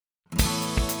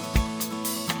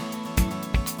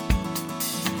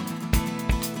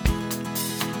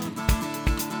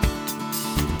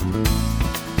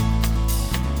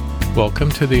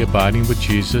Welcome to the Abiding with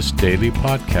Jesus Daily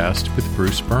Podcast with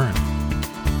Bruce Byrne.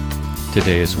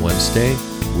 Today is Wednesday,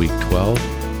 week 12,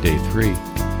 day 3.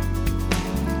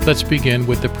 Let's begin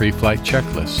with the pre-flight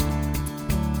checklist.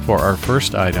 For our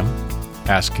first item,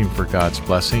 asking for God's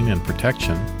blessing and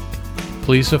protection,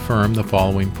 please affirm the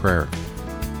following prayer.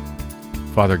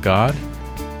 Father God,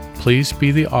 please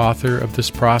be the author of this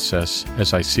process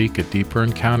as I seek a deeper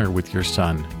encounter with your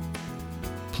Son.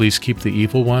 Please keep the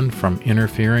evil one from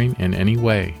interfering in any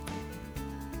way.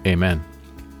 Amen.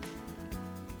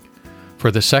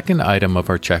 For the second item of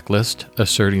our checklist,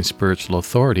 asserting spiritual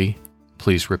authority,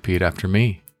 please repeat after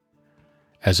me.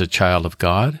 As a child of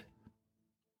God,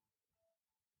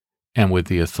 and with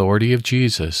the authority of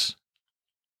Jesus,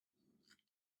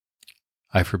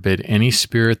 I forbid any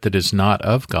spirit that is not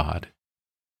of God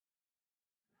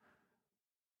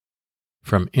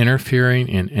from interfering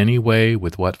in any way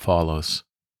with what follows.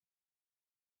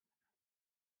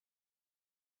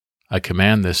 I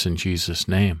command this in Jesus'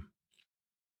 name.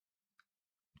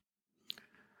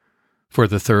 For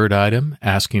the third item,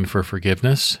 asking for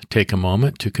forgiveness, take a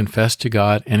moment to confess to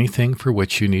God anything for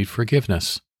which you need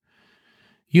forgiveness.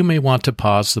 You may want to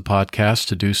pause the podcast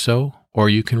to do so, or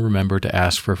you can remember to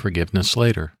ask for forgiveness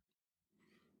later.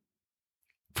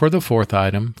 For the fourth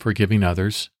item, forgiving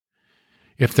others,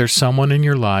 if there's someone in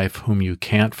your life whom you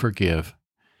can't forgive,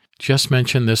 just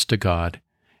mention this to God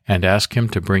and ask Him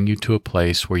to bring you to a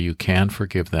place where you can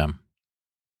forgive them.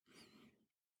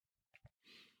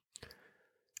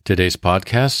 Today's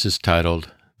podcast is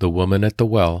titled, The Woman at the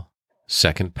Well,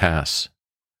 Second Pass.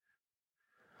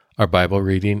 Our Bible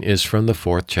reading is from the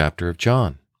 4th chapter of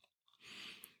John.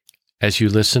 As you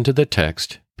listen to the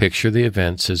text, picture the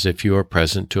events as if you are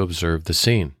present to observe the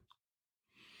scene.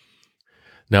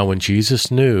 Now when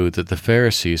Jesus knew that the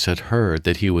Pharisees had heard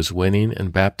that he was winning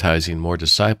and baptizing more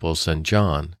disciples than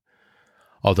John,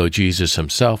 although Jesus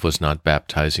himself was not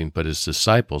baptizing but his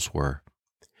disciples were,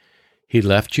 he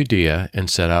left Judea and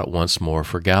set out once more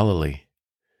for Galilee.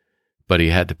 But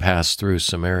he had to pass through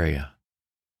Samaria.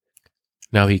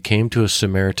 Now he came to a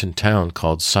Samaritan town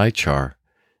called Sychar,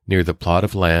 near the plot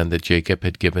of land that Jacob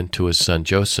had given to his son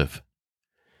Joseph.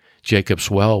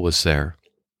 Jacob's well was there,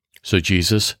 so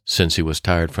Jesus, since he was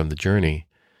tired from the journey,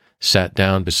 sat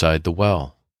down beside the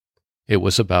well. It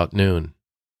was about noon.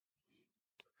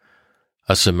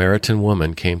 A Samaritan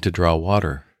woman came to draw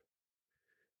water.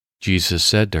 Jesus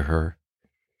said to her,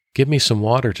 "Give me some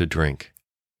water to drink,"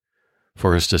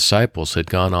 for his disciples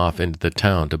had gone off into the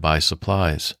town to buy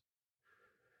supplies.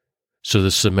 So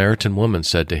the Samaritan woman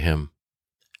said to him,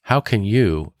 "How can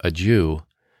you, a Jew,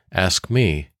 ask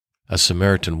me, a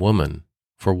Samaritan woman,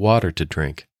 for water to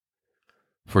drink?"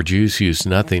 For Jews use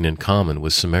nothing in common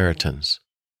with Samaritans.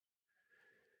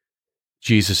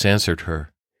 Jesus answered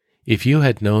her, "If you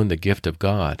had known the gift of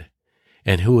God,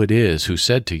 and who it is who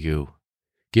said to you,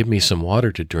 'Give me some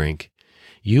water to drink,'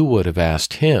 you would have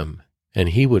asked him, and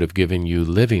he would have given you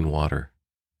living water."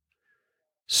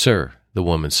 "Sir," the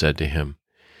woman said to him,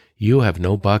 "you have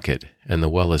no bucket, and the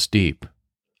well is deep.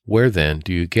 Where then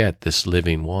do you get this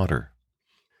living water?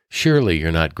 Surely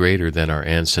you're not greater than our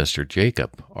ancestor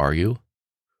Jacob, are you?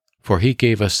 For he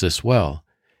gave us this well,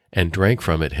 and drank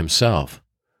from it himself,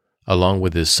 along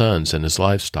with his sons and his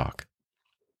livestock."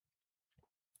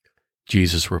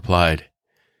 Jesus replied,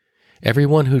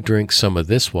 "Everyone who drinks some of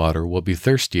this water will be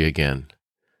thirsty again,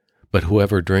 but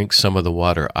whoever drinks some of the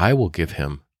water I will give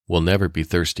him will never be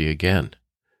thirsty again.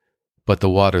 But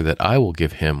the water that I will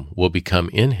give him will become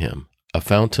in him a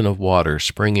fountain of water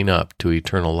springing up to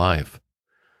eternal life."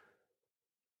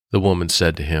 The woman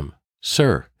said to him,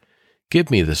 "Sir, give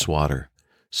me this water,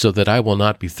 so that I will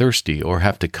not be thirsty or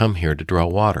have to come here to draw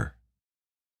water."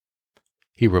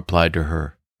 He replied to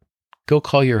her, "Go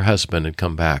call your husband and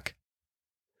come back."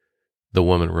 The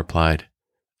woman replied,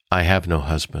 "I have no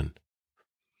husband."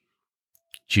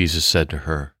 Jesus said to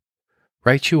her,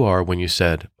 "Right you are when you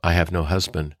said, 'I have no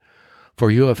husband,'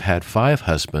 for you have had 5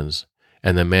 husbands,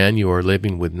 and the man you are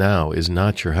living with now is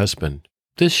not your husband.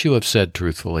 This you have said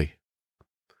truthfully."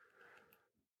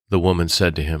 The woman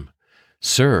said to him,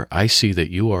 "Sir, I see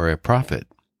that you are a prophet.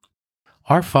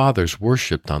 Our fathers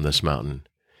worshipped on this mountain,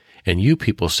 and you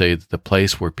people say that the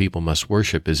place where people must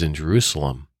worship is in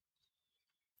Jerusalem."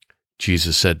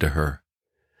 Jesus said to her,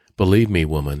 "Believe me,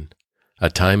 woman, a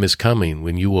time is coming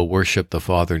when you will worship the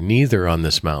Father neither on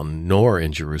this mountain nor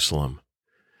in Jerusalem.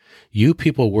 You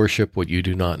people worship what you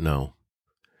do not know.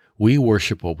 We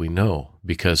worship what we know,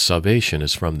 because salvation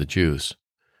is from the Jews.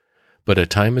 But a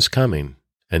time is coming,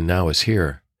 and now is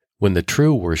here, when the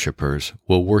true worshippers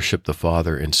will worship the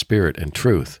Father in spirit and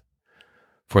truth,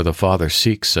 for the Father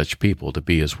seeks such people to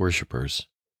be His worshippers.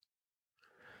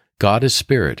 God is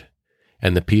spirit,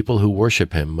 and the people who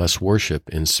worship him must worship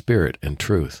in spirit and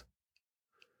truth."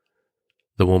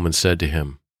 The woman said to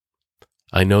him,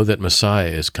 "I know that Messiah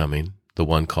is coming, the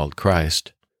one called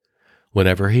Christ.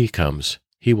 Whenever he comes,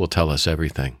 he will tell us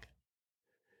everything."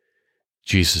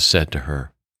 Jesus said to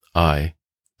her, "I,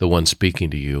 the one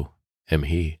speaking to you, am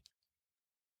he."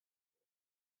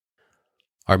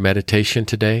 Our meditation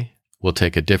today will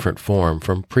take a different form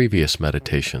from previous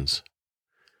meditations.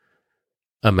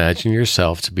 Imagine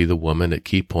yourself to be the woman at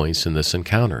key points in this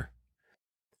encounter.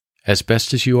 As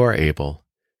best as you are able,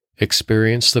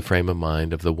 experience the frame of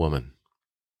mind of the woman.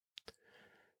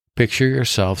 Picture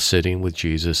yourself sitting with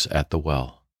Jesus at the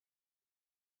well.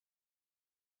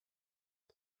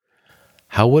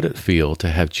 How would it feel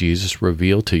to have Jesus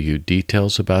reveal to you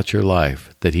details about your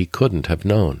life that he couldn't have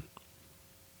known?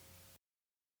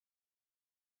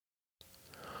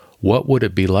 What would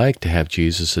it be like to have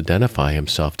Jesus identify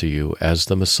himself to you as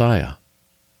the Messiah?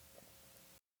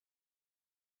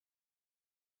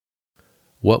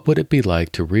 What would it be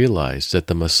like to realize that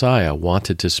the Messiah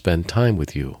wanted to spend time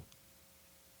with you?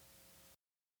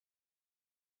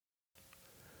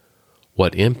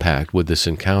 What impact would this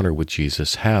encounter with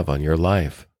Jesus have on your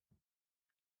life?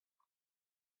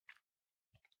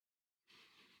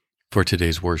 For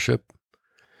today's worship,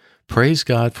 praise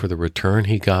God for the return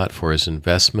he got for his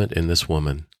investment in this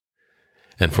woman,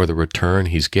 and for the return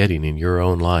he's getting in your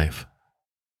own life.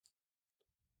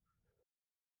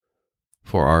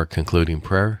 For our concluding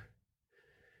prayer,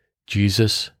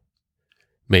 Jesus,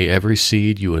 may every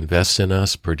seed you invest in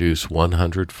us produce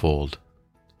 100-fold.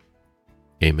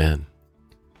 Amen.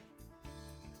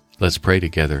 Let's pray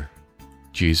together.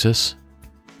 Jesus,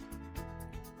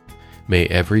 may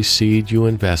every seed you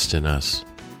invest in us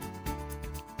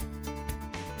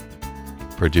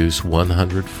produce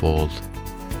 100-fold.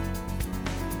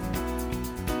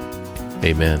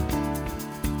 Amen.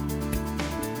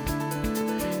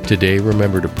 Today,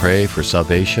 remember to pray for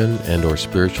salvation and/or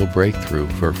spiritual breakthrough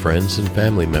for friends and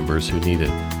family members who need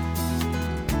it.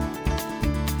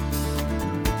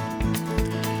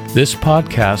 This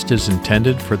podcast is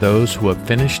intended for those who have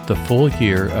finished the full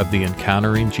year of the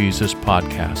Encountering Jesus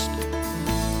podcast.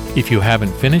 If you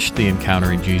haven't finished the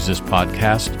Encountering Jesus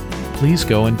podcast, please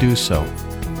go and do so.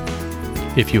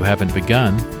 If you haven't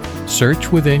begun, search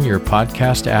within your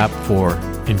podcast app for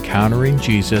Encountering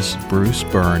Jesus Bruce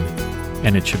Byrne,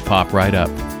 and it should pop right up.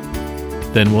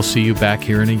 Then we'll see you back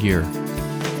here in a year.